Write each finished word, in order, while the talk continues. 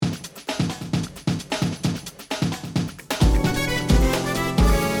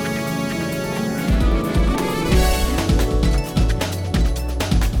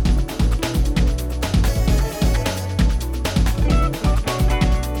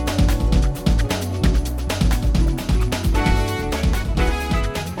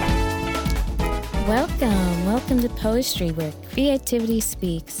Poestry, where creativity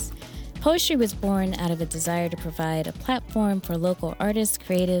speaks. Poestry was born out of a desire to provide a platform for local artists,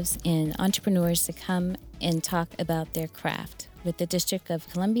 creatives, and entrepreneurs to come and talk about their craft with the District of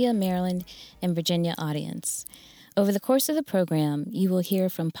Columbia, Maryland, and Virginia audience. Over the course of the program, you will hear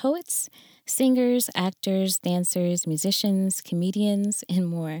from poets, singers, actors, dancers, musicians, comedians, and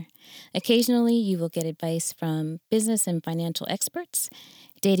more. Occasionally, you will get advice from business and financial experts,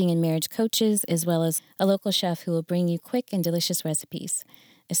 dating and marriage coaches, as well as a local chef who will bring you quick and delicious recipes,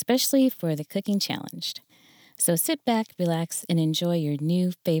 especially for the cooking challenged. So sit back, relax, and enjoy your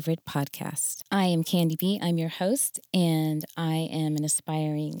new favorite podcast. I am Candy B. I'm your host, and I am an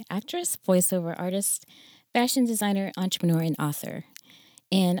aspiring actress, voiceover artist, fashion designer, entrepreneur, and author.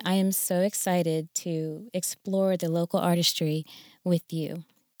 And I am so excited to explore the local artistry with you.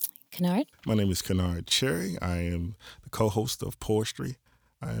 Kennard? My name is Kennard Cherry. I am the co-host of Poestry.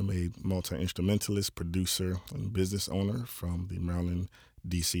 I am a multi-instrumentalist, producer, and business owner from the Maryland,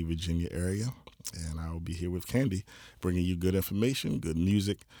 D.C., Virginia area. And I will be here with Candy, bringing you good information, good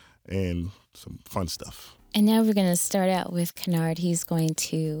music, and some fun stuff. And now we're going to start out with Kennard. He's going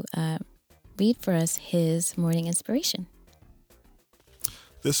to read for us his morning inspiration.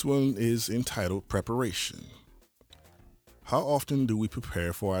 This one is entitled Preparation. How often do we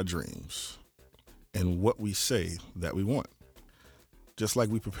prepare for our dreams and what we say that we want? Just like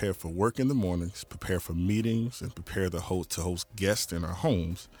we prepare for work in the mornings, prepare for meetings, and prepare to host guests in our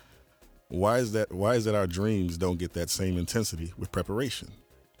homes, why is that our dreams don't get that same intensity with preparation?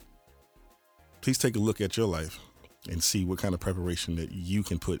 Please take a look at your life and see what kind of preparation that you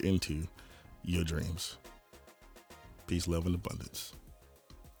can put into your dreams. Peace, love, and abundance.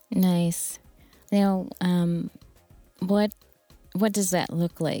 Nice. Now, what does that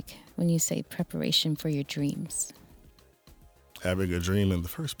look like when you say preparation for your dreams? Having a dream in the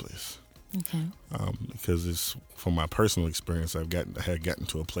first place. Okay. Because it's from my personal experience, I had gotten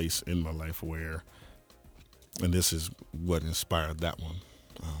to a place in my life where, and this is what inspired that one,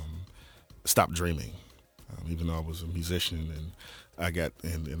 stop dreaming. Even though I was a musician and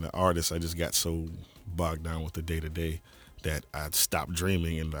an artist, I just got so bogged down with the day-to-day that I stopped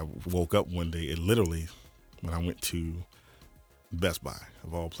dreaming, and I woke up one day, and literally, when I went to Best Buy,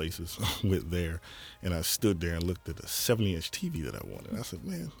 of all places, went there, and I stood there and looked at the 70-inch TV that I wanted. I said,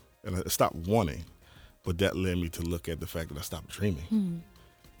 man, and I stopped wanting, but that led me to look at the fact that I stopped dreaming.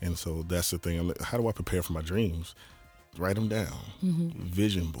 And so that's the thing. I'm like, how do I prepare for my dreams? Write them down,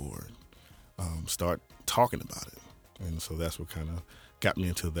 vision board, start talking about it. And so that's what kind of got me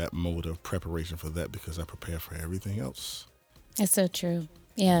into that mode of preparation for that, because I prepare for everything else. That's so true.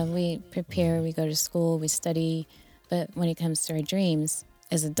 Yeah, we prepare, we go to school, we study, but when it comes to our dreams,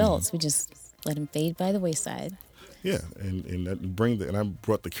 as adults, we just let them fade by the wayside. Yeah, and I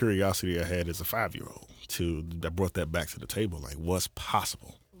brought the curiosity I had as a 5-year-old I brought that back to the table, like what's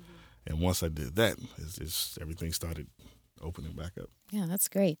possible. And once I did that, everything started opening back up. Yeah, that's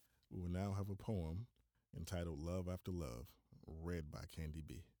great. We will now have a poem entitled Love After Love, read by Candy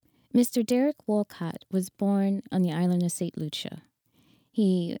B. Mr. Derek Walcott was born on the island of St. Lucia.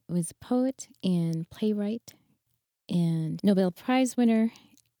 He was a poet and playwright and Nobel Prize winner.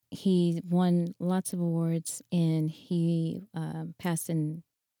 He won lots of awards, and he passed in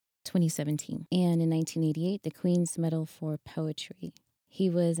 2017. And in 1988, the Queen's Medal for Poetry. He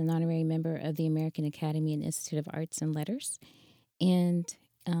was an honorary member of the American Academy and Institute of Arts and Letters. And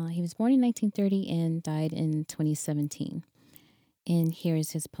he was born in 1930 and died in 2017. And here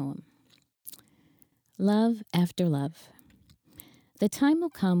is his poem. Love After Love. The time will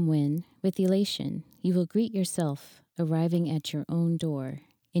come when, with elation, you will greet yourself arriving at your own door,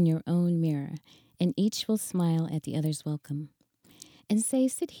 in your own mirror, and each will smile at the other's welcome and say,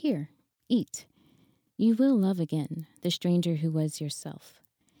 sit here, eat. You will love again the stranger who was yourself.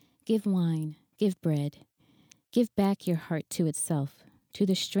 Give wine, give bread, give back your heart to itself, to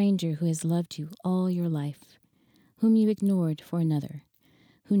the stranger who has loved you all your life, whom you ignored for another,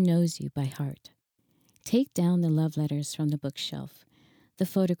 who knows you by heart. Take down the love letters from the bookshelf, the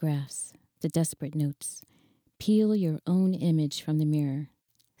photographs, the desperate notes. Peel your own image from the mirror.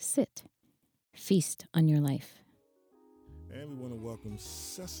 Sit. Feast on your life. And we want to welcome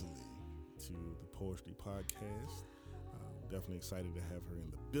Cecily to the Poetry Podcast. Definitely excited to have her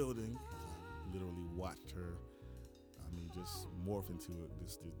in the building. I literally watched her, just morph into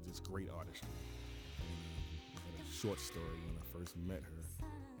this great artistry. I had a short story when I first met her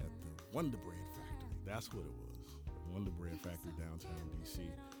at the Wonder Bread Factory. That's what it was. The Wonder Bread Factory downtown D.C.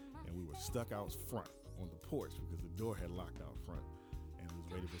 And we were stuck out front on the porch because the door had locked out front. And we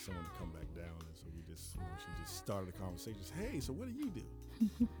was waiting for someone to come back down. And so she just started a conversation. Hey, so what do you do?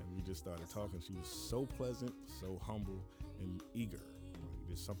 And we we just started talking. She was so pleasant, so humble, and eager. Like,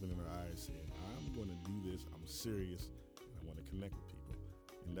 there's something in her eyes saying, I'm going to do this. I'm serious, and I want to connect with people.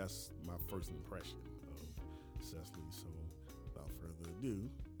 And that's my first impression of Cecily. So without further ado,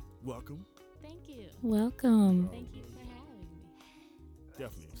 welcome. Thank you. Welcome. Thank you for having me.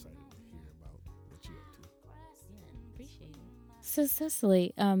 Definitely excited to hear about what you're up to. Yeah, appreciate it. So,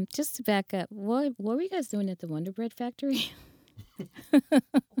 Cecily, just to back up, what were you guys doing at the Wonder Bread Factory?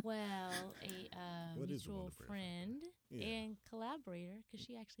 Well, a What is the mutual Wonder Bread friend Yeah. and collaborator, because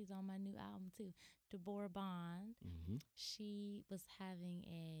she actually is on my new album too, Deborah Bond. Mm-hmm. She was having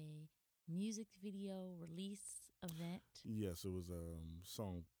a music video release event. Yes, it was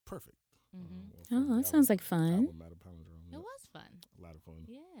song Perfect. Hmm Oh, that sounds like fun. Album at a Palindrome. It Yep. was fun. A lot of fun.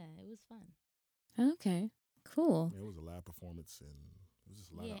 Yeah, it was fun. Okay, cool. Yeah, it was a live performance, and it was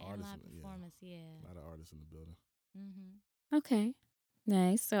just a lot Yeah, of and artists. live performance. Yeah. A lot of artists in the building. Mm-hmm. Okay,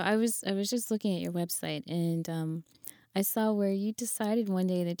 nice. So I was just looking at your website, and I saw where you decided one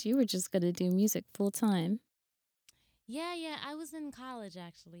day that you were just going to do music full time. Yeah. I was in college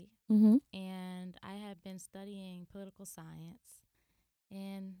actually, Mm-hmm. and I had been studying political science.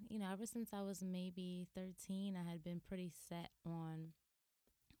 And, ever since I was maybe 13, I had been pretty set on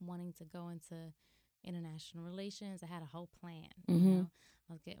wanting to go into international relations. I had a whole plan, Mm-hmm.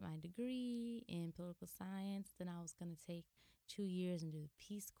 I was getting my degree in political science. Then I was going to take 2 years and do the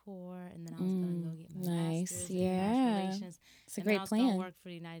Peace Corps. And then I was going to go get my Nice. master's in Yeah. international relations. It's a and then I great was going to plan. work for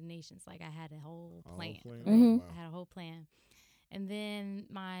the United Nations. Like, I had a whole plan. Mhm. Wow. I had a whole plan. And then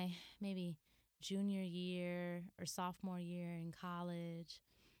my maybe junior year or sophomore year in college,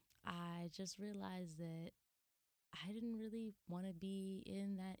 I just realized that I didn't really want to be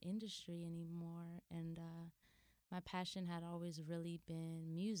in that industry anymore. And my passion had always really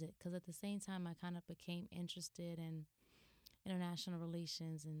been music, because at the same time, I kind of became interested in international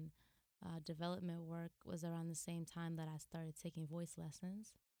relations and development work was around the same time that I started taking voice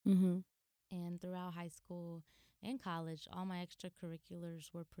lessons. Mm-hmm. And throughout high school and college, all my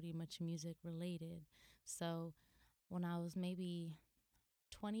extracurriculars were pretty much music related. So when I was maybe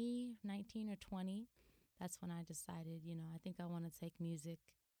 20, 19 or 20, that's when I decided, I think I want to take music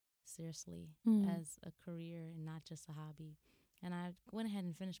seriously as a career and not just a hobby. And I went ahead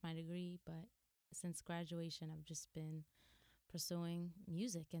and finished my degree, but since graduation, I've just been pursuing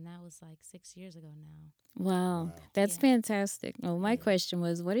music, and that was like 6 years ago now. Wow. That's Yeah. fantastic. Well, my question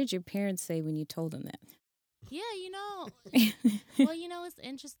was, what did your parents say when you told them that? Yeah, what's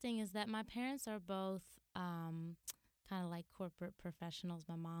interesting is that my parents are both kind of like corporate professionals.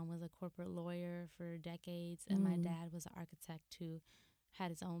 My mom was a corporate lawyer for decades, and my dad was an architect who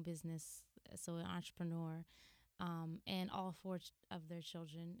had his own business, so an entrepreneur. And all four of their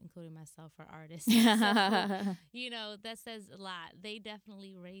children, including myself, are artists. So, that says a lot. They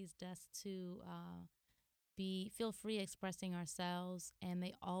definitely raised us to feel free expressing ourselves, and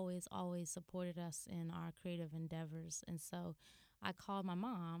they always supported us in our creative endeavors. And so I called my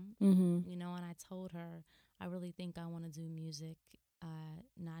mom, and I told her I really think I want to do music,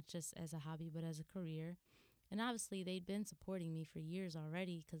 not just as a hobby but as a career. And obviously they'd been supporting me for years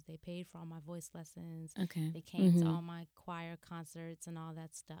already, because they paid for all my voice lessons. Okay. They came to all my choir concerts and all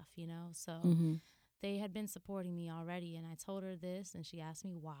that stuff, so they had been supporting me already. And I told her this, and she asked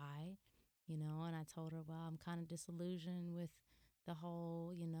me why, and I told her, well, I'm kind of disillusioned with the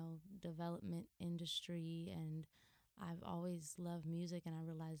whole, development industry, and I've always loved music, and I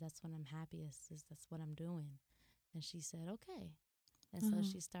realize that's when I'm happiest, is that's what I'm doing. And she said, okay. And so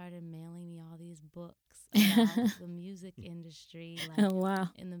she started mailing me all these books about the music industry. Like, Oh, wow.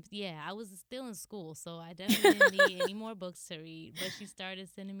 I was still in school, so I definitely didn't need any more books to read. But she started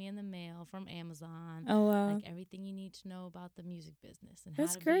sending me in the mail from Amazon, Oh, wow. like everything you need to know about the music business and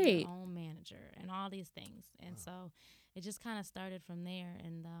That's how to be great. your own manager and all these things. And so it just kind of started from there.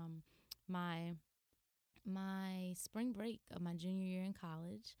 And my spring break of my junior year in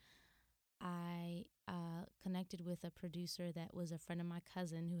college, I connected with a producer that was a friend of my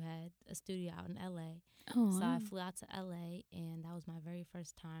cousin who had a studio out in LA. Oh, So wow. I flew out to LA, and that was my very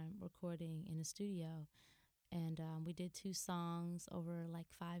first time recording in a studio. And we did 2 songs over like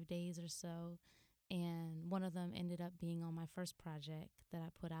 5 days or so. And one of them ended up being on my first project that I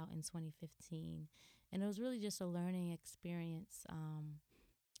put out in 2015. And it was really just a learning experience.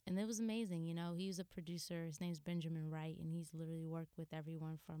 And it was amazing. He was a producer. His name's Benjamin Wright, and he's literally worked with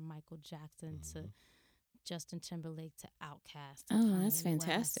everyone from Michael Jackson to Justin Timberlake to Outkast. To Oh, that's Kanye West,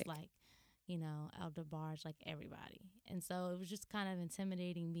 fantastic. like, El DeBarge, like everybody. And so it was just kind of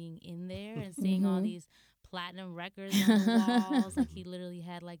intimidating being in there and seeing all these platinum records on the walls. Like, he literally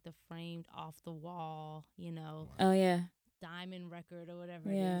had like the framed off the wall, Oh, yeah. diamond record or whatever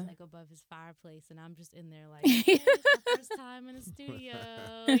it Yeah. is, like above his fireplace, and I'm just in there like, "Hey, it's my first time in the studio,"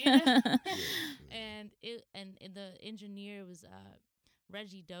 you know. and the engineer was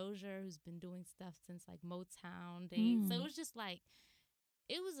Reggie Dozier, who's been doing stuff since like Motown days. So it was just like,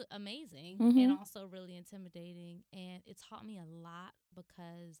 it was amazing and also really intimidating, and it taught me a lot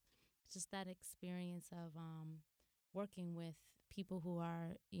because just that experience of working with people who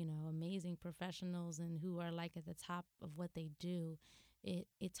are, you know, amazing professionals and who are like at the top of what they do.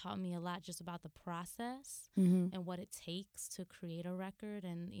 It taught me a lot just about the process and what it takes to create a record,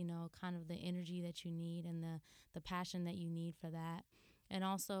 and, you know, kind of the energy that you need and the passion that you need for that. And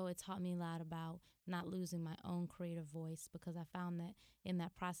also it taught me a lot about not losing my own creative voice, because I found that in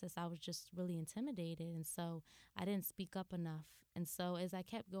that process I was just really intimidated, and so I didn't speak up enough. And so as I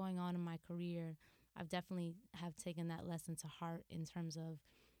kept going on in my career, I've definitely have taken that lesson to heart in terms of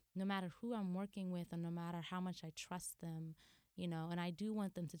no matter who I'm working with, or no matter how much I trust them, you know, and I do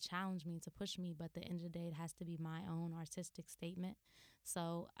want them to challenge me, to push me, but at the end of the day, it has to be my own artistic statement.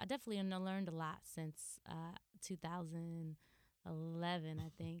 So I definitely learned a lot since 2011, I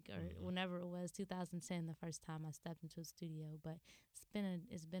think, or whenever it was, 2010, the first time I stepped into a studio. But it's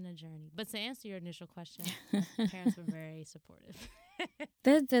been a journey. But to answer your initial question, my parents were very supportive.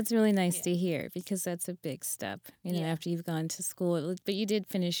 That's really nice to hear, because that's a big step, you know, Yeah. after you've gone to school. But you did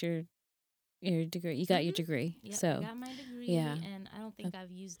finish your degree. You got your degree. Yep, So I got my degree, yeah. and I don't think I've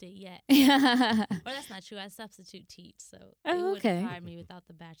used it yet. Yeah. Or that's not true. I substitute teach, so Oh, they wouldn't okay. have hired me without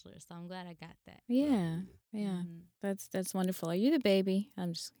the bachelor's. So I'm glad I got that. Yeah. That's wonderful. Are you the baby?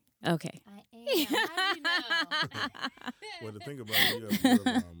 I'm just okay. I am. How'd you know? Well, the thing about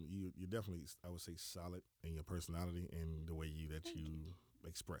you're definitely, I would say, solid in your personality and the way that you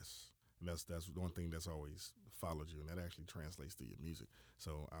express. And that's one thing that's always followed you, and that actually translates to your music.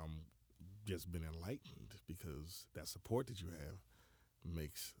 So I'm just been enlightened, because that support that you have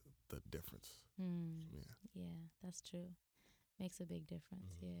makes the difference. Yeah, that's true. Makes a big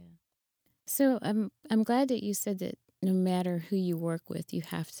difference. Yeah. So I'm glad that you said that no matter who you work with, you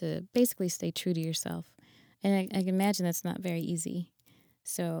have to basically stay true to yourself. And I can imagine that's not very easy.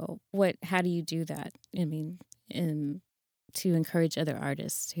 So how do you do that? I mean, to encourage other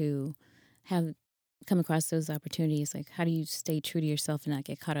artists who have come across those opportunities, like how do you stay true to yourself and not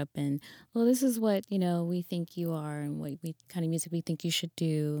get caught up in, well, this is what, you know, we think you are and what kind of music we think you should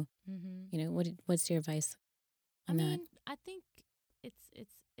do. You know, what's your advice on that? I think it's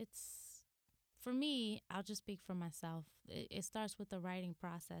for me. I'll just speak for myself. It starts with the writing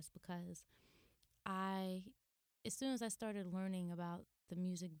process, because as soon as I started learning about the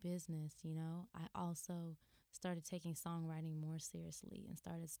music business, you know, I also started taking songwriting more seriously and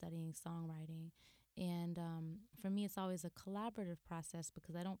started studying songwriting. And for me, it's always a collaborative process,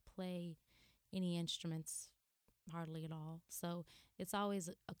 because I don't play any instruments hardly at all. So it's always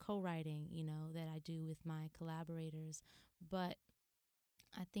a co-writing, you know, that I do with my collaborators. But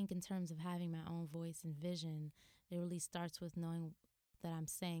I think in terms of having my own voice and vision, it really starts with knowing that I'm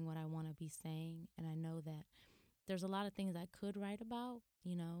saying what I want to be saying. And I know that there's a lot of things I could write about,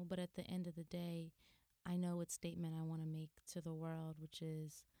 you know, but at the end of the day, I know what statement I want to make to the world, which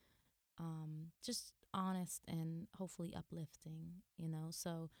is just honest and hopefully uplifting, you know.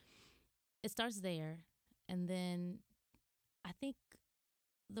 So it starts there. And then I think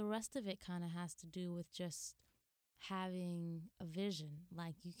the rest of it kind of has to do with just having a vision.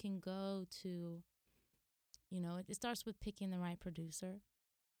 Like, you can go to, you know, it starts with picking the right producer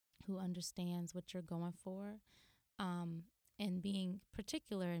who understands what you're going for, and being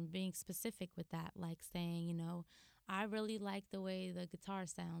particular and being specific with that, like saying, you know, I really like the way the guitar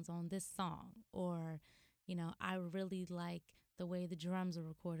sounds on this song, or, you know, I really like the way the drums are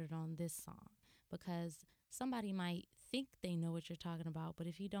recorded on this song, because somebody might think they know what you're talking about, but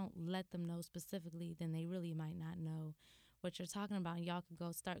if you don't let them know specifically, then they really might not know what you're talking about, and y'all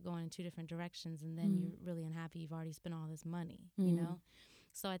could start going in two different directions, and then you're really unhappy. You've already spent all this money, you know.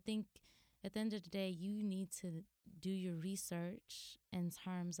 So I think at the end of the day, you need to do your research in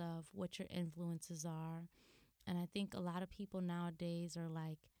terms of what your influences are. And I think a lot of people nowadays are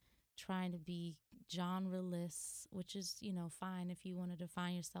like trying to be genreless, which is, you know, fine if you want to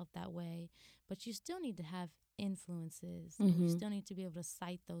define yourself that way, but you still need to have influences, and you still need to be able to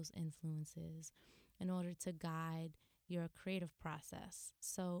cite those influences in order to guide your creative process.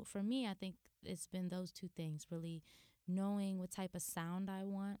 So for me, I think it's been those two things, really knowing what type of sound I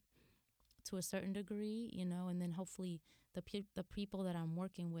want to a certain degree, you know, and then hopefully the people that I'm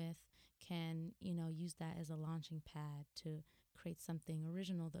working with can, you know, use that as a launching pad to create something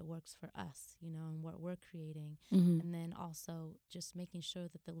original that works for us, you know, and what we're creating. And then also just making sure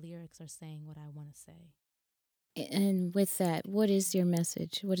that the lyrics are saying what I want to say. And with that, what is your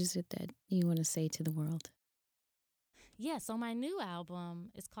message? What is it that you want to say to the world? Yeah, so my new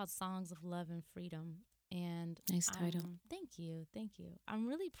album is called Songs of Love and Freedom. And Nice title. Thank you. Thank you. I'm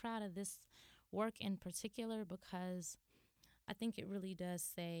really proud of this work in particular because I think it really does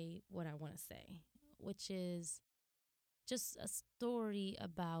say what I want to say, which is just a story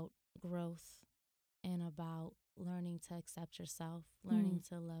about growth and about learning to accept yourself, learning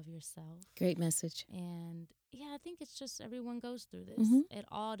to love yourself. Great message. And yeah, I think it's just everyone goes through this at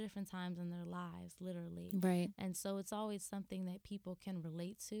all different times in their lives, literally. Right. And so it's always something that people can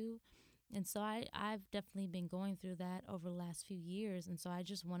relate to. And so I've definitely been going through that over the last few years. And so I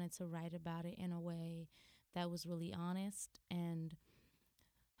just wanted to write about it in a way that was really honest, and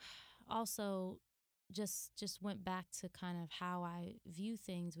also just went back to kind of how I view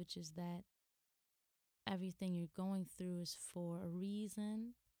things, which is that everything you're going through is for a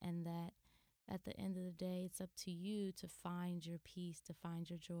reason, and that at the end of the day, it's up to you to find your peace, to find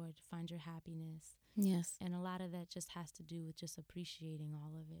your joy, to find your happiness. Yes. And a lot of that just has to do with just appreciating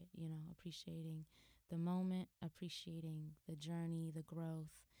all of it, appreciating the moment, appreciating the journey, the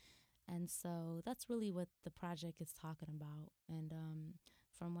growth. And so that's really what the project is talking about. And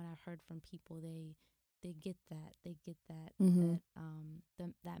from what I've heard from people, they get that. They get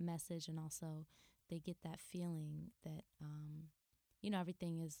that message, and also they get that feeling that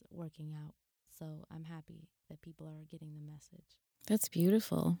everything is working out. So I'm happy that people are getting the message. That's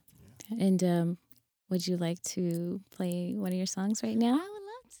beautiful. Yeah. And would you like to play one of your songs right now? I would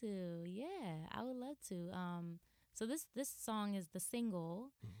love to. Yeah, I would love to. So this song is the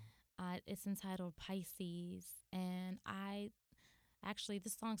single. It's entitled Pisces, and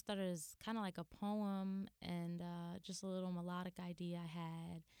this song started as kind of like a poem and just a little melodic idea I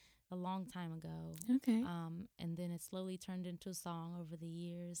had a long time ago. Okay. And then it slowly turned into a song over the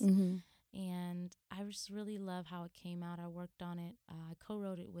years. And I just really love how it came out. I worked on it. I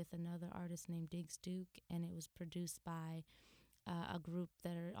co-wrote it with another artist named Diggs Duke, and it was produced by a group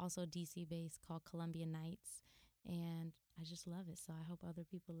that are also DC-based called Columbia Nights. And I just love it, so I hope other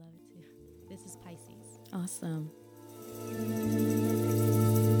people love it too. This is Pisces. Awesome.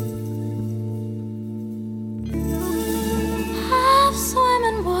 I've swam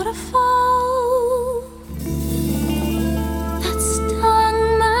in waterfall that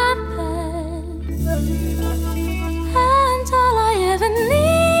stung my bed, and all I ever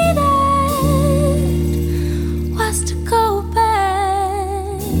needed was to go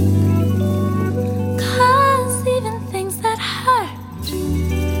back. 'Cause even things that hurt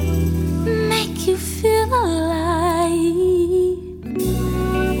make you feel alive.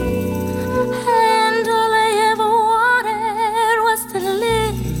 And all I ever wanted was to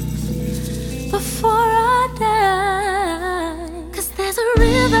live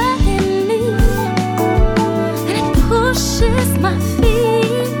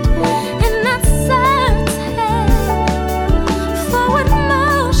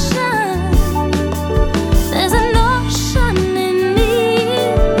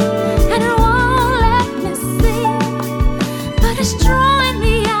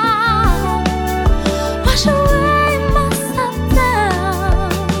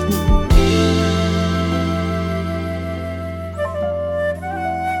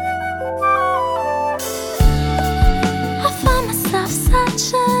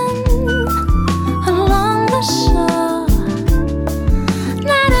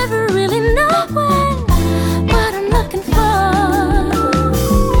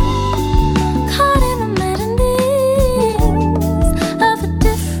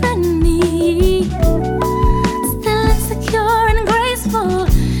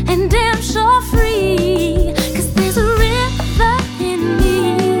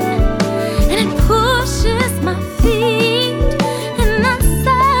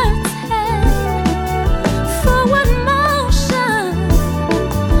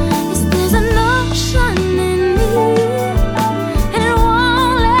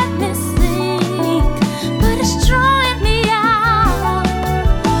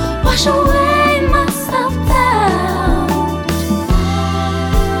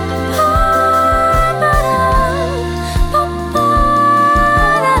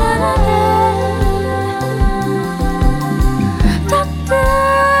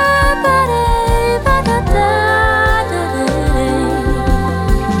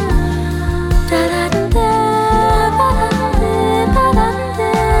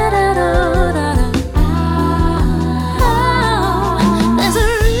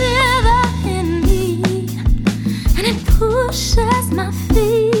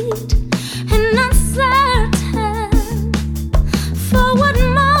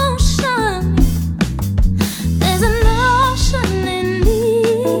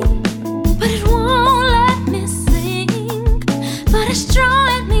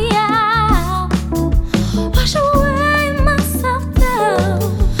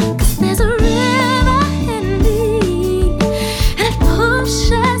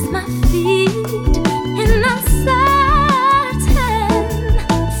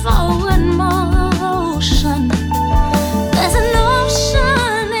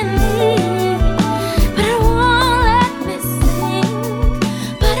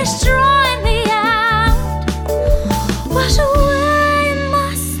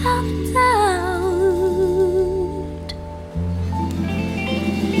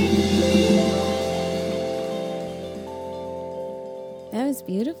was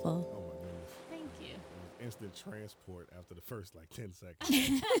beautiful. Oh my goodness. Thank you. It was instant transport after the first like 10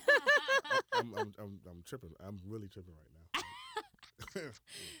 seconds. I'm tripping. I'm really tripping right now.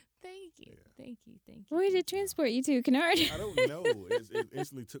 Thank you. Yeah. Thank you. Thank you. Where did it transport you to, Kennard? I don't know. It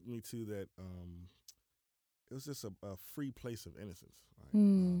instantly took me to that. It was just a free place of innocence. Like,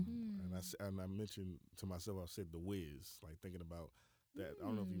 and I mentioned to myself, I said the Wiz, like thinking about that. I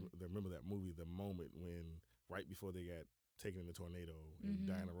don't know if you remember that movie, the moment when right before they got taken in the tornado and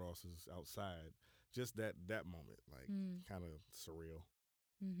Diana Ross is outside. Just that moment, like kind of surreal,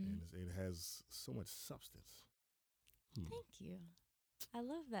 and it has so much substance. Thank you. I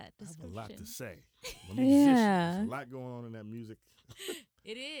love that I have description. a lot to say. I'm a musician. Yeah. There's a lot going on in that music.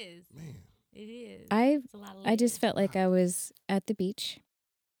 It is. Man. It is. I It's a lot of I just layers. felt like I was at the beach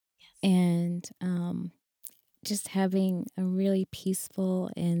Yes. and just having a really peaceful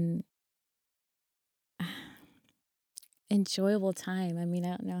and enjoyable time. I mean, I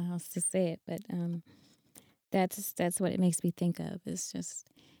don't know how else to say it, but that's what it makes me think of. Is just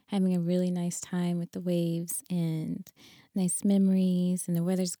having a really nice time with the waves and nice memories, and the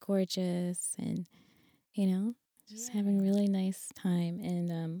weather's gorgeous, and just having a really nice time.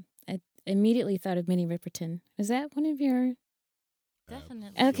 And I immediately thought of Minnie Riperton. Was that one of your?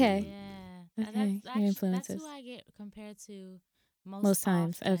 Definitely. Okay. Yeah. Okay, your influences. That's who I get compared to Most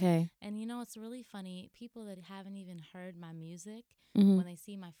times. often. Okay. And it's really funny. People that haven't even heard my music, Mhm. when they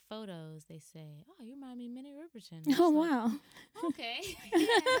see my photos, they say, "Oh, you remind me of Minnie Riperton." Oh wow. Okay.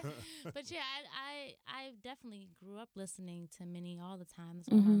 Yeah. But yeah, I definitely grew up listening to Minnie all the time. It's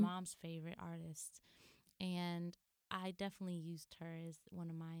one of my mom's favorite artists. And I definitely used her as one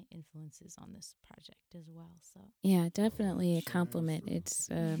of my influences on this project as well. So Yeah, definitely a compliment. It's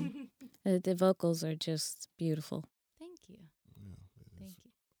the vocals are just beautiful. thank you. Yeah, Thank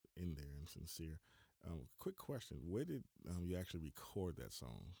you. in there and sincere. Quick question: where did you actually record that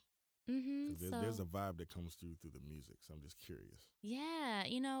song? There's a vibe that comes through the music, so I'm just curious. Yeah,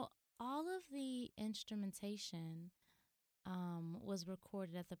 all of the instrumentation was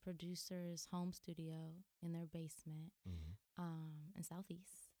recorded at the producer's home studio in their basement in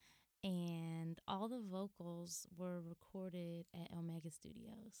Southeast. And all the vocals were recorded at Omega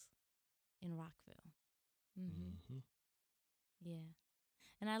Studios in Rockville. Yeah.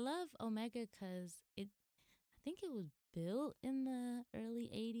 And I love Omega because I think it was built in the early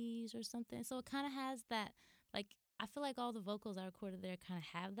 80s or something. So it kind of has that, like, I feel like all the vocals I recorded there kind of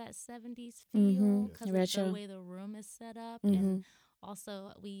have that 70s feel because of Retro. the way the room is set up. And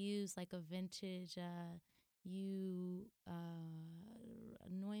also we use like a vintage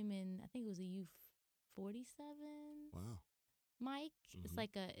Neumann, I think it was a U47. Wow. Mic. It's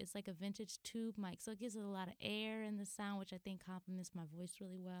like a vintage tube mic, so it gives it a lot of air in the sound, which I think complements my voice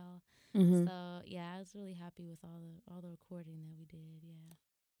really well. So yeah, I was really happy with all the recording that we did. Yeah.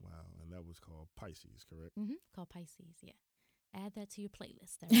 Wow, and that was called Pisces, correct? Called Pisces. Yeah. Add that to your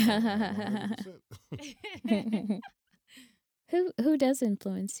playlist. 100%. Who does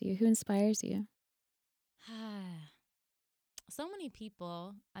influence you? Who inspires you? So many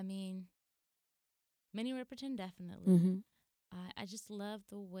people. I mean, Minnie Riperton definitely. I just love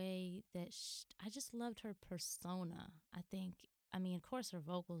the way that I just loved her persona. I mean, of course, her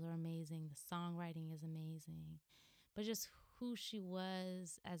vocals are amazing. The songwriting is amazing, but just who she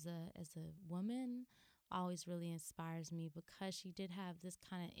was as a woman always really inspires me because she did have this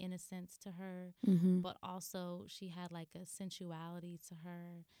kind of innocence to her, but also she had like a sensuality to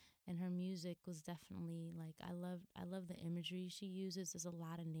her. And her music was definitely like I love the imagery she uses. There's a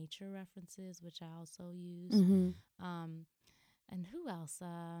lot of nature references, which I also use. And who else?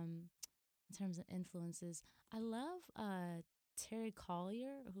 In terms of influences, I love Terry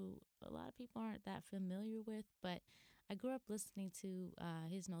Collier, who a lot of people aren't that familiar with, but I grew up listening to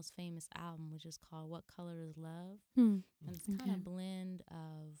his most famous album, which is called "What Color Is Love," and it's kind of a blend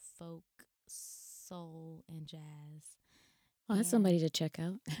of folk, soul, and jazz. Oh, that's somebody to check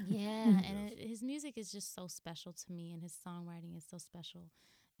out. Yeah, and his music is just so special to me, and his songwriting is so special.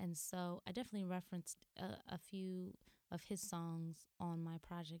 And so I definitely referenced a few of his songs on my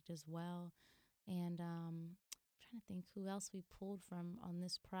project as well. And I'm trying to think who else we pulled from on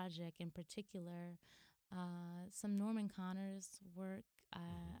this project in particular. Some Norman Connor's work.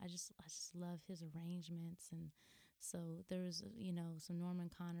 I just love his arrangements, and so there's some Norman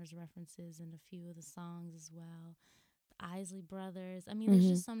Connor's references in a few of the songs as well. Isley Brothers. I mean, there's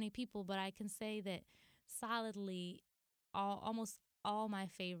just so many people, but I can say that solidly almost all my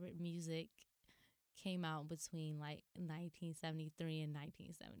favorite music came out between like 1973 and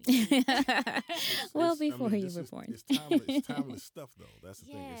 1978. Well, before you were born. It's timeless stuff, though. That's the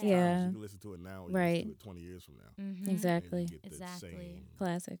thing. It's timeless. Yeah. You can listen to it now, or you Right. listen to it 20 years from now. Mm-hmm. Exactly. And you get the Exactly. same.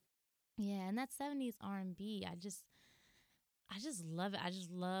 Classic. Yeah, and that 70s R&B, I just love it. I just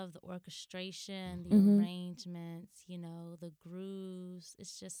love the orchestration, the Mhm. arrangements, you know, the grooves.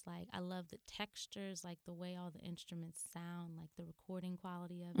 It's just like I love the textures, like the way all the instruments sound, like the recording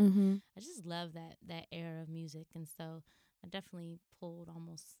quality of it. Mm-hmm. I just love that era of music, and so I definitely pulled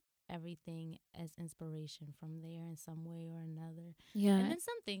almost everything as inspiration from there in some way or another. Yeah. And then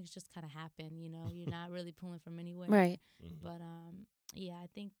some things just kind of happen, you know. You're not really pulling from anywhere. Right. But yeah, I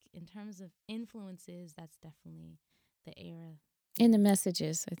think in terms of influences, that's definitely the era. And the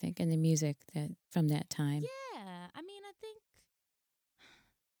messages, I think, and the music that from that time. Yeah, I mean, I think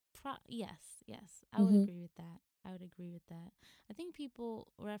yes, I would Mhm. agree with that. I would agree with that. I think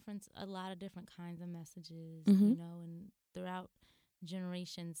people reference a lot of different kinds of messages, Mhm. you know, and throughout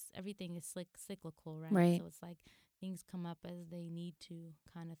generations, everything is cyclical, right? Right. So it's like things come up as they need to,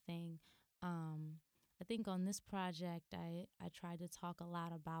 kind of thing. I think on this project, I tried to talk a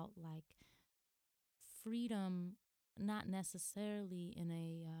lot about like freedom, not necessarily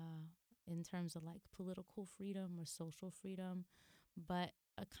in terms of like political freedom or social freedom, but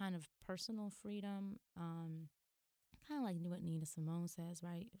a kind of personal freedom. Kind of like what Nina Simone says,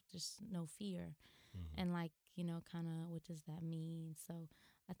 right? Just no fear, and like, you know, kind of what does that mean? So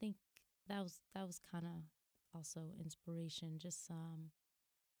I think that was kind of also inspiration. Just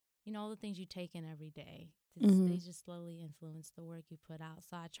you know, all the things you take in every day. They just slowly influence the work you put out.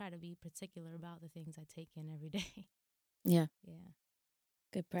 So I try to be particular about the things I take in every day. Yeah. Yeah.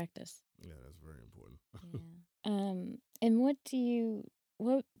 Good practice. Yeah, that's very important. Yeah. And what do you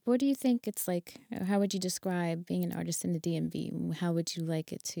think it's like? How would you describe being an artist in the DMV? How would you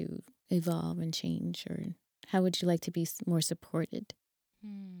like it to evolve and change, or how would you like to be more supported?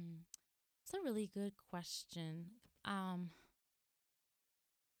 It's a really good question.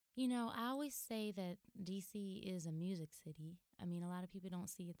 You know, I always say that DC is a music city. I mean, a lot of people don't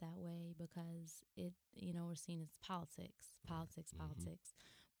see it that way because you know, we're seen as politics.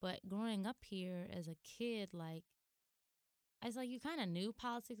 But growing up here as a kid, like, it's like you kind of knew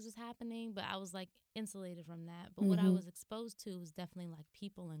politics was happening, but I was like insulated from that. But what I was exposed to was definitely like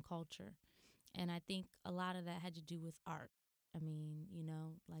people and culture. And I think a lot of that had to do with art. I mean, you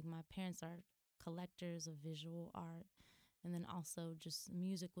know, like my parents are collectors of visual art, and then also just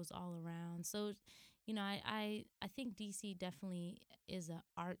music was all around. So, you know, I think DC definitely is an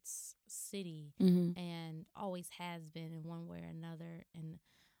arts city, Mm-hmm. and always has been in one way or another. And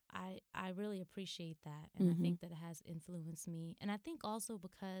I really appreciate that, and I think that it has influenced me. And I think also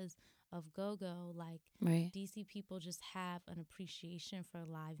because of go-go, like Right. DC people just have an appreciation for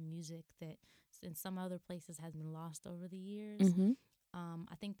live music that in some other places has been lost over the years. Mm-hmm.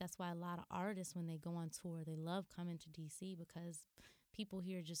 I think that's why a lot of artists, when they go on tour, they love coming to DC because people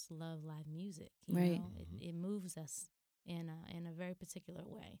here just love live music. You Right. know, it moves us in a very particular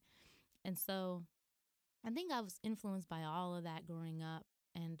way. And so I think I was influenced by all of that growing up,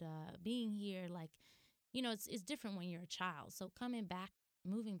 and being here. Like, you know, it's different when you're a child. So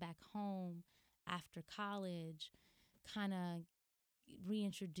moving back home after college, kind of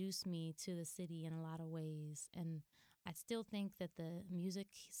reintroduced me to the city in a lot of ways. And I still think that the music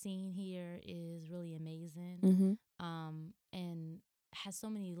scene here is really amazing, Mm-hmm. and has so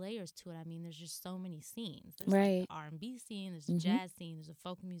many layers to it. I mean, there's just so many scenes. There's like Right. the R&B scene, there's the jazz scene, there's a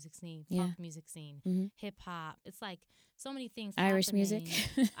folk music scene, Yeah. funk music scene, hip hop. It's like so many things Irish happening.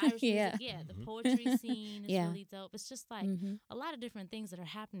 music. Irish Yeah. music, yeah. The poetry scene is Yeah. really dope. It's just like a lot of different things that are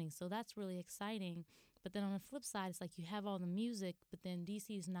happening. So that's really exciting. But then on the flip side, it's like you have all the music, but then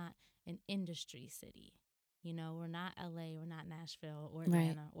DC is not an industry city. You know, we're not LA, we're not Nashville or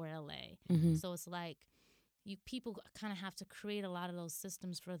Atlanta or LA. So it's like people kind of have to create a lot of those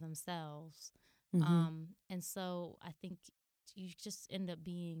systems for themselves. And so I think you just end up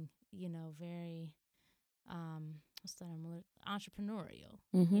being, you know, very what's the term, entrepreneurial,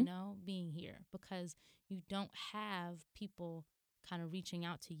 you know, being here, because you don't have people kind of reaching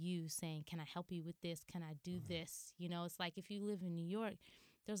out to you saying, can I help you with this? Can I do this? You know, it's like if you live in New York,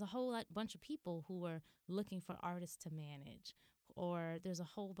 there's a whole bunch of people who are looking for artists to manage, or there's a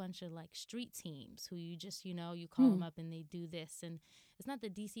whole bunch of like street teams who you just, you know, you call them up and they do this. And it's not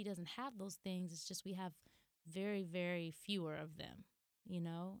that DC doesn't have those things, it's just we have very, very fewer of them, you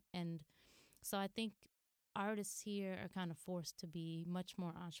know. And so I think artists here are kind of forced to be much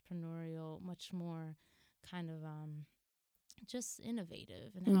more entrepreneurial, much more kind of just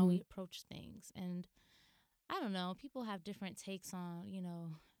innovative in how we approach things. And I don't know, people have different takes on, you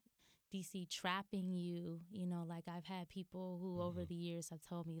know, DC trapping you, you know, like I've had people who over the years have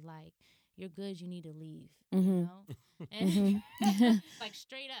told me like, you're good, you need to leave, you know? And like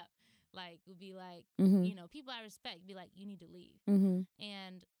straight up, like would be like, you know, people I respect be like, you need to leave.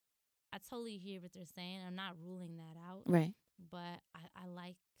 And I totally hear what they're saying. I'm not ruling that out. Right. But I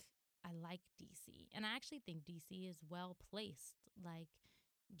like DC. And I actually think DC is well placed, like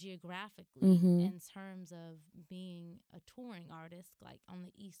geographically, in terms of being a touring artist. Like on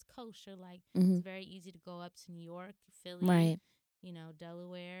the East Coast, you're like, it's very easy to go up to New York, Philly, Right. you know,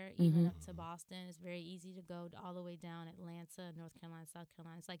 Delaware, even up to Boston. It's very easy to go all the way down Atlanta, North Carolina, South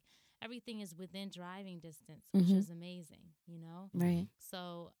Carolina. It's like everything is within driving distance, which is amazing, you know? Right.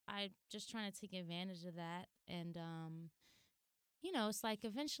 So I just trying to take advantage of that. And, you know, it's like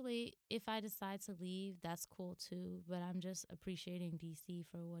eventually if I decide to leave, that's cool too. But I'm just appreciating DC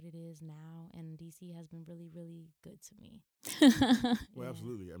for what it is now. And DC has been really, really good to me. Well,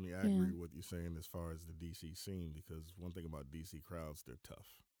 absolutely. I mean, I agree with what you're saying as far as the DC scene, because one thing about DC crowds, they're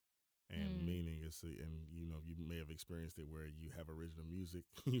tough. And meaning is, and you know, you may have experienced it where you have original music,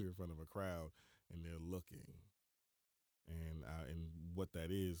 you're in front of a crowd, and they're looking. And what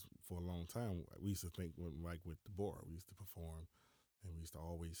that is, for a long time, we used to think, like with Deborah, we used to perform, and we used to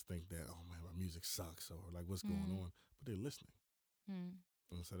always think that, oh man, my music sucks, or like what's going on, but they're listening.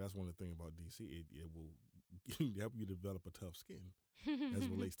 And so that's one of the things about DC. It will help you develop a tough skin as it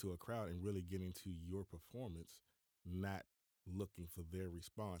relates to a crowd and really get into your performance, not looking for their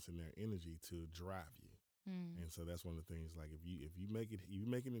response and their energy to drive you. And so that's one of the things. Like if you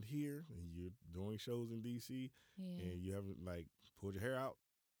making it here and you're doing shows in DC and you haven't like pulled your hair out,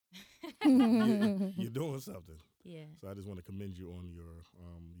 you're doing something. Yeah. So I just want to commend you on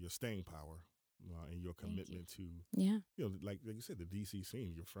your staying power and your commitment to you know, like you said, the DC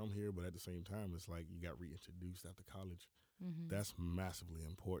scene. You're from here, but at the same time, it's like you got reintroduced after college. That's massively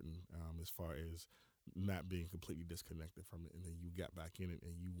important as far as not being completely disconnected from it, and then you got back in it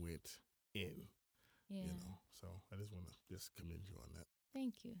and you went in. Yeah. You know, so I just want to just commend you on that.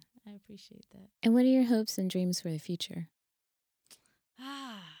 Thank you. I appreciate that. And what are your hopes and dreams for the future? So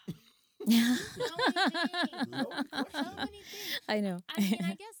many things. I know. I mean,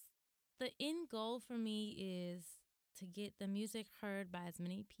 I guess the end goal for me is to get the music heard by as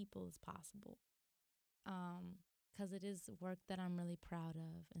many people as possible. Because it is work that I'm really proud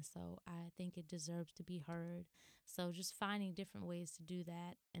of. And so I think it deserves to be heard. So just finding different ways to do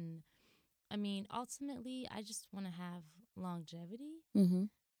that. And I mean, ultimately, I just want to have longevity.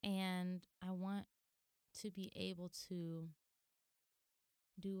 And I want to be able to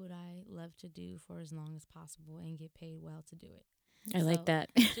do what I love to do for as long as possible and get paid well to do it. I like that.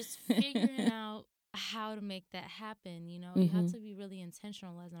 Just figuring out how to make that happen. You know, you have to be really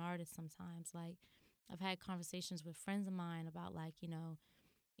intentional as an artist sometimes. Like, I've had conversations with friends of mine about, like, you know,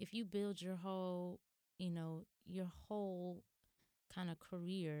 if you build your whole kind of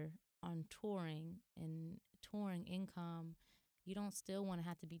career on touring and touring income, you don't still want to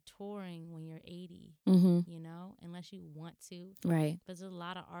have to be touring when you're 80, you know, unless you want to. Right. But there's a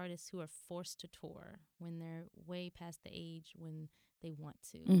lot of artists who are forced to tour when they're way past the age when they want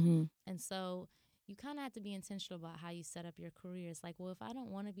to. And so you kind of have to be intentional about how you set up your career. It's like, well, if I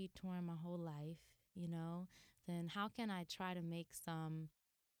don't want to be touring my whole life, you know, then how can I try to make some,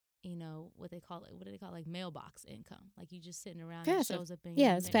 you know, what do they call it, like mailbox income? Like you just sitting around and it shows up in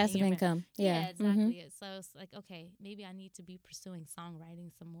it's passive income. Yeah, exactly. So it's like, okay, maybe I need to be pursuing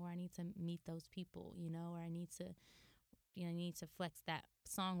songwriting some more. I need to meet those people, you know, or I need to flex that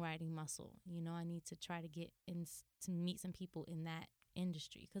songwriting muscle. You know, I need to try to get in to meet some people in that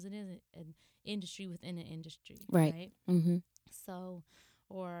industry, because it is an industry within an industry, right? So,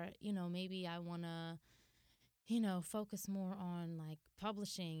 or, you know, maybe I want to, you know, focus more on like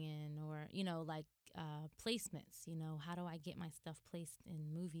publishing or, you know, like placements, you know, how do I get my stuff placed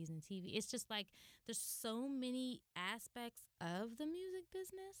in movies and TV? It's just like there's so many aspects of the music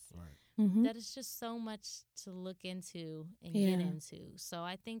business that it's just so much to look into and get into. So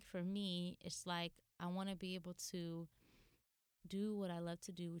I think for me, it's like I want to be able to do what I love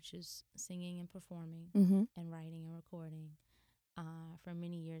to do, which is singing and performing and writing and recording for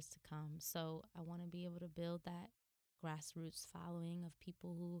many years to come. So I want to be able to build that grassroots following of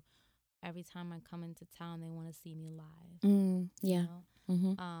people who every time I come into town, they want to see me live. You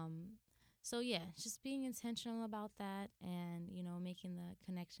know? So yeah, just being intentional about that and, you know, making the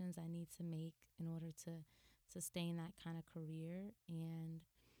connections I need to make in order to sustain that kind of career, and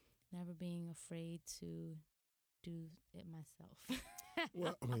never being afraid to do it myself.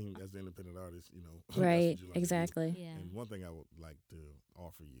 Well, I mean, as an independent artist, you know, right, that's what you like exactly. to do. And one thing I would like to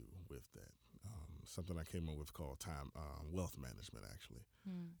offer you with that, something I came up with called time wealth management, actually.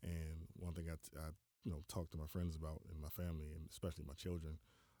 And one thing I talk to my friends about in my family, and especially my children,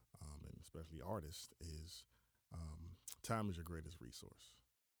 and especially artists, is time is your greatest resource.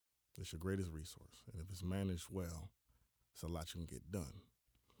 It's your greatest resource, and if it's managed well, it's a lot you can get done.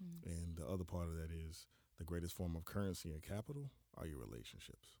 And the other part of that is the greatest form of currency and capital are your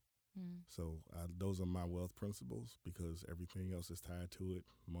relationships. So those are my wealth principles, because everything else is tied to it.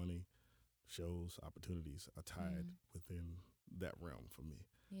 Money, shows, opportunities are tied within that realm for me.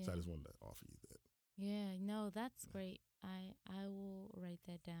 Yeah. So I just wanted to offer you that. Yeah, no, that's great. I will write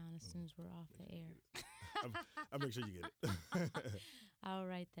that down as soon as we're off the air. I'll make sure you get it. I'll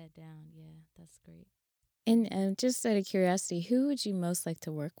write that down. Yeah, that's great. And just out of curiosity, who would you most like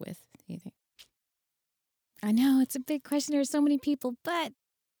to work with, do you think? I know it's a big question. There's so many people, but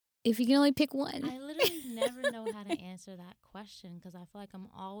if you can only pick one. I literally never know how to answer that question, because I feel like I'm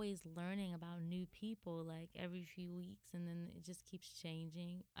always learning about new people, like every few weeks, and then it just keeps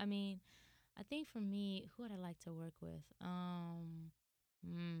changing. I mean, I think for me, who would I like to work with?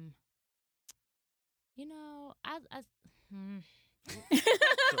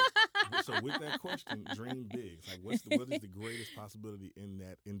 So with that question, dream big. It's like, what is the greatest possibility in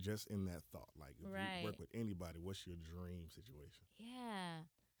that thought? Like, if you work with anybody, what's your dream situation? Yeah.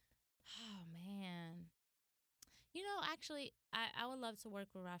 Oh man. Actually, I would love to work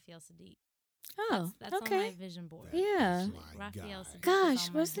with Raphael Sadiq. Oh, that's okay. on my vision board. Yeah. Raphael Sadiq. Gosh, is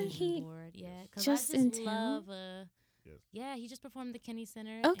on my wasn't vision he board. Yeah, because just I in just town? love. Yes. Yeah, he just performed at the Kennedy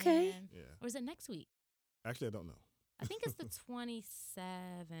Center. Okay. Or is it next week? Actually, I don't know. I think it's the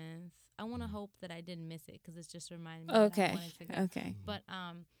 27th. I want to hope that I didn't miss it, because it's just reminding me Okay. that I wanted to go. Okay. But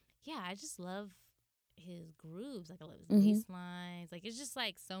yeah, I just love his grooves. Like, I love his bass lines. Like, it's just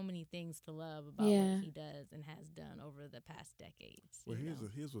like so many things to love about what he does and has done over the past decades. Well,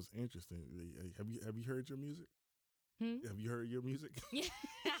 here's what's interesting. Have you heard your music? Have you heard your music? Yeah.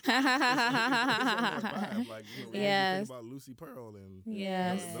 it's on that vibe. Like, you think about Lucy Pearl and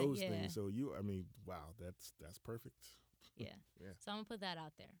those things. So wow, that's perfect. Yeah. So I'm gonna put that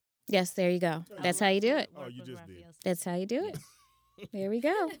out there. Yes, there you go. That's how you do it. Oh, you just did. That's how you do it. There we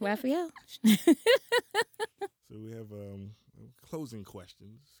go, Raphael. So we have closing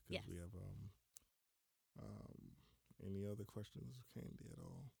questions. Yes. We have any other questions, Candy, at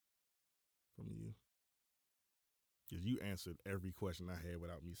all from you? Because you answered every question I had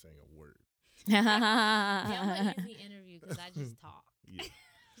without me saying a word. Yeah, I'm gonna end the interview because I just talk. Yeah.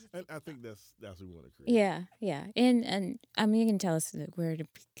 And I think that's what we want to create. Yeah. And you can tell us where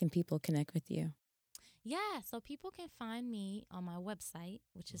can people connect with you? Yeah, so people can find me on my website,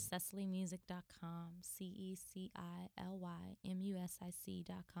 which is cecilymusic.com,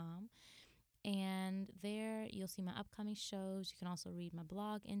 CECILYMUSIC.com. And there you'll see my upcoming shows. You can also read my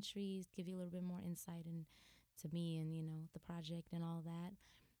blog entries, give you a little bit more insight into me and, the project and all that.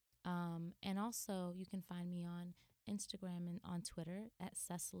 And also you can find me on Instagram and on Twitter at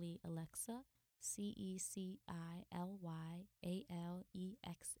Cecily Alexa,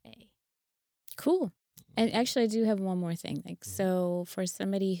 CECILYALEXA. Cool. And actually, I do have one more thing. So for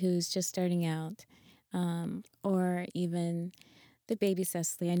somebody who's just starting out, or even the baby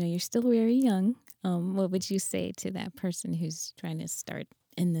Cecily, I know you're still very young. What would you say to that person who's trying to start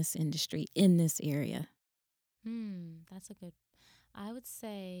in this industry, in this area? That's a good. I would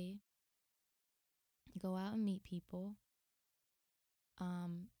say go out and meet people.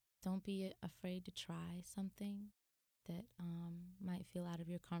 Don't be afraid to try something that might feel out of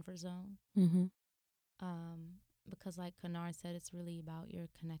your comfort zone. Mm-hmm. Because like Kennard said, it's really about your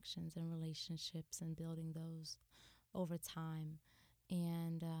connections and relationships and building those over time.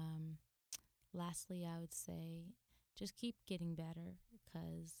 And lastly, I would say just keep getting better,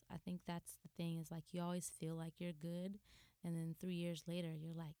 because I think that's the thing, is like you always feel like you're good, and then 3 years later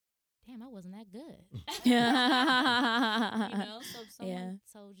you're like, damn, I wasn't that good. So if someone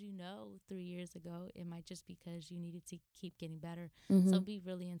told you no 3 years ago, it might just be because you needed to keep getting better. Mm-hmm. So be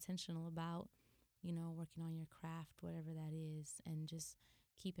really intentional about working on your craft, whatever that is, and just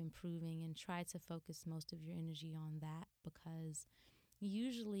keep improving and try to focus most of your energy on that, because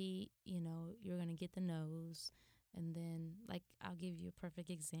usually, you're going to get the no's. And then, like, I'll give you a perfect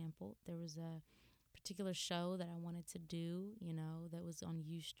example. There was a particular show that I wanted to do, that was on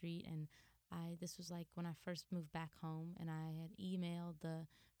U Street. And this was like when I first moved back home, and I had emailed the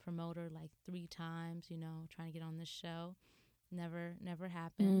promoter like 3 times, trying to get on this show. Never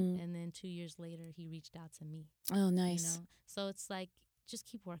happened. And then 2 years later, he reached out to me. Oh, nice. So it's like, just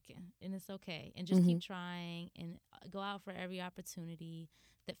keep working, and it's okay. And just keep trying, and go out for every opportunity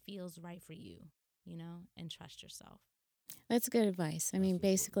that feels right for you, and trust yourself. That's good advice. I mean,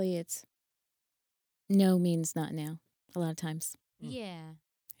 basically, it's no means not now. A lot of times, Yeah.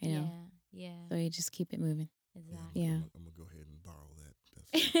 you know. Yeah. So you just keep it moving. Exactly. Yeah. I'm gonna go ahead and borrow that.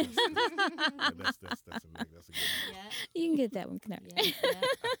 That's a good one. Yeah. You can get that one, Canary. Yeah.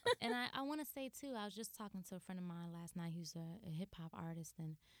 And I want to say, too, I was just talking to a friend of mine last night who's a hip-hop artist,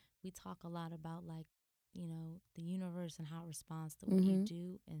 and we talk a lot about, like, you know, the universe and how it responds to what you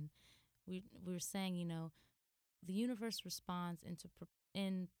do. And we were saying, you know, the universe responds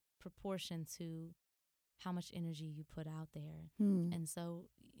in proportion to how much energy you put out there. And so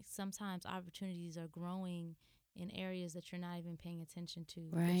sometimes opportunities are growing in areas that you're not even paying attention to.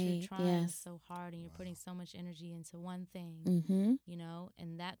 But you're trying so hard and you're putting so much energy into one thing, you know,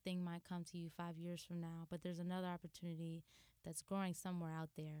 and that thing might come to you 5 years from now. But there's another opportunity that's growing somewhere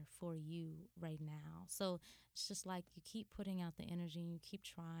out there for you right now. So it's just like you keep putting out the energy and you keep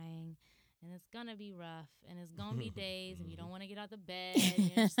trying. And it's going to be rough, and it's going to be days, and you don't want to get out of bed. And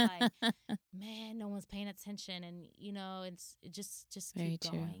you're just like, man, no one's paying attention. And, you know, it's just Very keep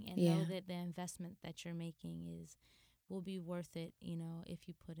true. going. And know that the investment that you're making will be worth it, you know, if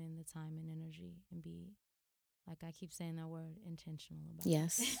you put in the time and energy and be, like I keep saying that word, intentional about it.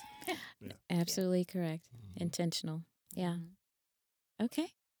 Yes. Absolutely correct. Intentional. Yeah.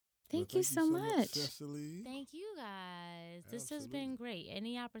 Okay. Thank you so much, Cecily. Thank you, guys. This has been great.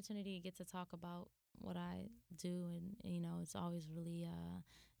 Any opportunity to get to talk about what I do, and you know, it's always really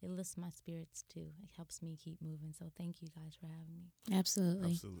it lifts my spirits too. It helps me keep moving. So thank you guys for having me.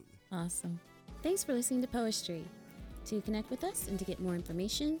 Absolutely. Awesome. Thanks for listening to Poestry. To connect with us and to get more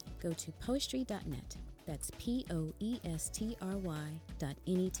information, go to poestry.net. That's POESTRY.net.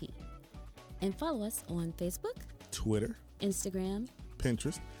 And follow us on Facebook, Twitter, Instagram,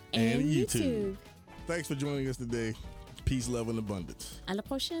 Pinterest, and YouTube. Thanks for joining us today. Peace, love, and abundance. À la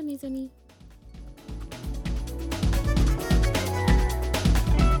prochaine, mes amis.